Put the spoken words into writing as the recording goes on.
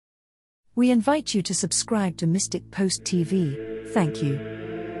We invite you to subscribe to Mystic Post TV, thank you.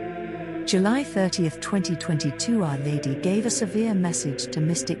 July 30, 2022. Our Lady gave a severe message to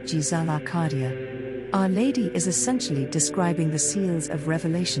Mystic Gisella Cardia. Our Lady is essentially describing the seals of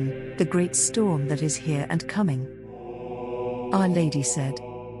Revelation, the great storm that is here and coming. Our Lady said,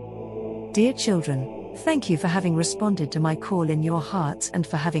 "Dear children, thank you for having responded to my call in your hearts and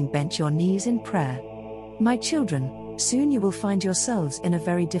for having bent your knees in prayer. My children, soon you will find yourselves in a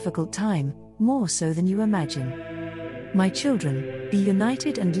very difficult time, more so than you imagine. My children, be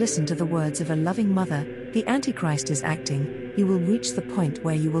united and listen to the words of a loving mother. The Antichrist is acting. He will reach the point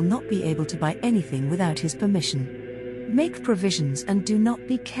where you will not be able to buy anything without his permission. Make provisions and do not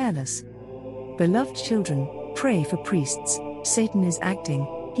be careless. Beloved children, pray for priests. Satan is acting.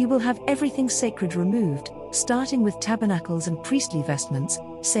 He will have everything sacred removed, starting with tabernacles and priestly vestments,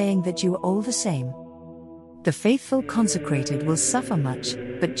 saying that you are all the same. The faithful consecrated will suffer much,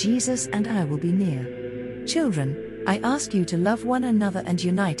 but Jesus and I will be near. Children, I ask you to love one another and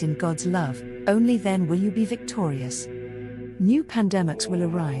unite in God's love, only then will you be victorious. New pandemics will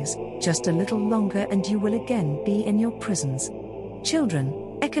arise, just a little longer and you will again be in your prisons.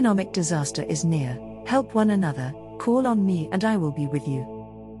 Children, economic disaster is near, help one another, call on me and I will be with you.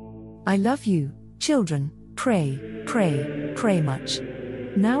 I love you, children, pray, pray, pray much.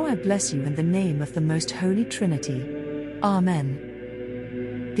 Now I bless you in the name of the Most Holy Trinity. Amen."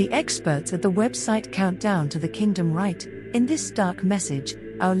 The experts at the website Countdown to the Kingdom write, in this dark message,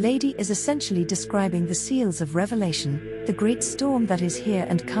 Our Lady is essentially describing the seals of Revelation, the great storm that is here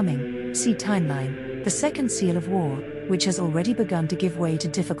and coming. See timeline. The second seal of war, which has already begun to give way to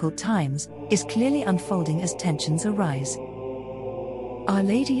difficult times, is clearly unfolding as tensions arise. Our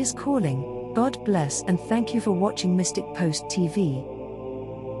Lady is calling. God bless and thank you for watching Mystic Post TV.